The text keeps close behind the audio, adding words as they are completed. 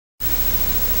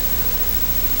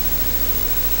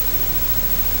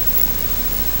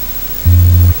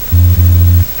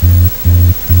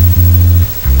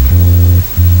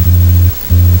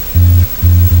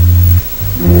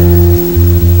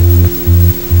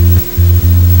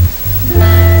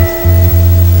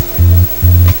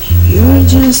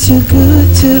just too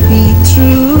good to be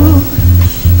true.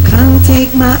 Can't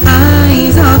take my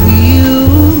eyes off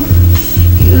you.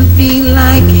 You'd be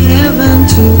like heaven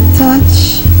to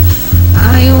touch.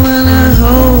 I wanna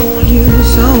hold you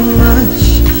so much.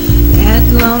 At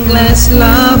long last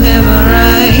love have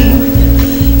arrived,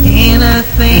 and I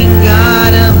thank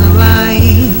God I'm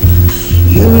alive.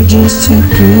 You're just too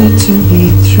good to be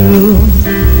true.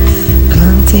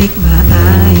 Can't take my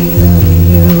eyes off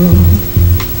you.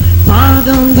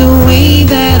 Pardon the way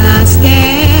that I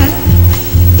stare.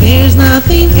 There's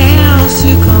nothing else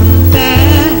to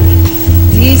compare.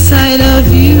 This side of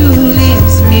you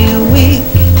leaves me weak.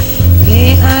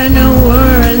 There are no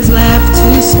words left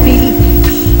to speak.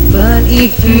 But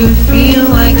if you feel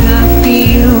like I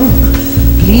feel,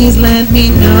 please let me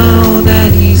know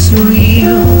that it's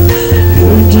real.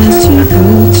 You're just too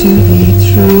good to be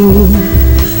true.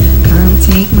 Can't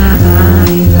take my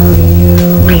eyes off you.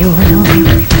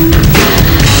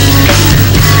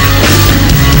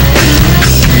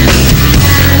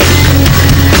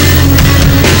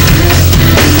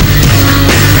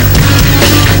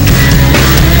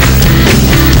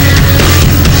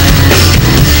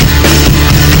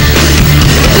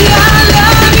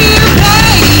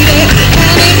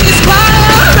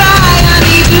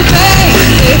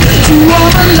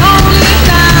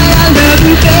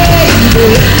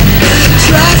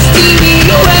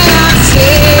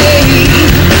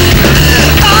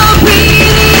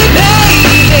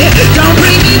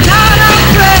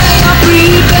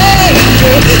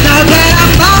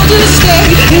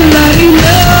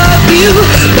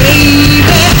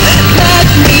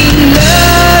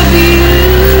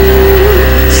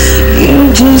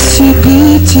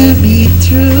 To be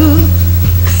true,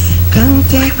 can't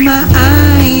take my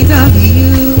eyes off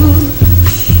you.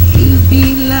 You'd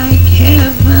be like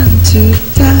heaven to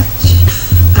touch.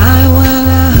 I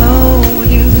wanna hold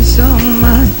you so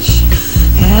much.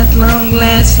 At long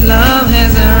last love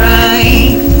has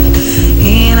arrived,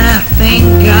 and I thank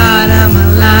God I'm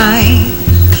alive.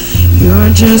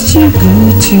 You're just too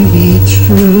good to be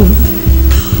true.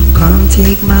 Can't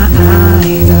take my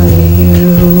eyes off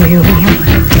you.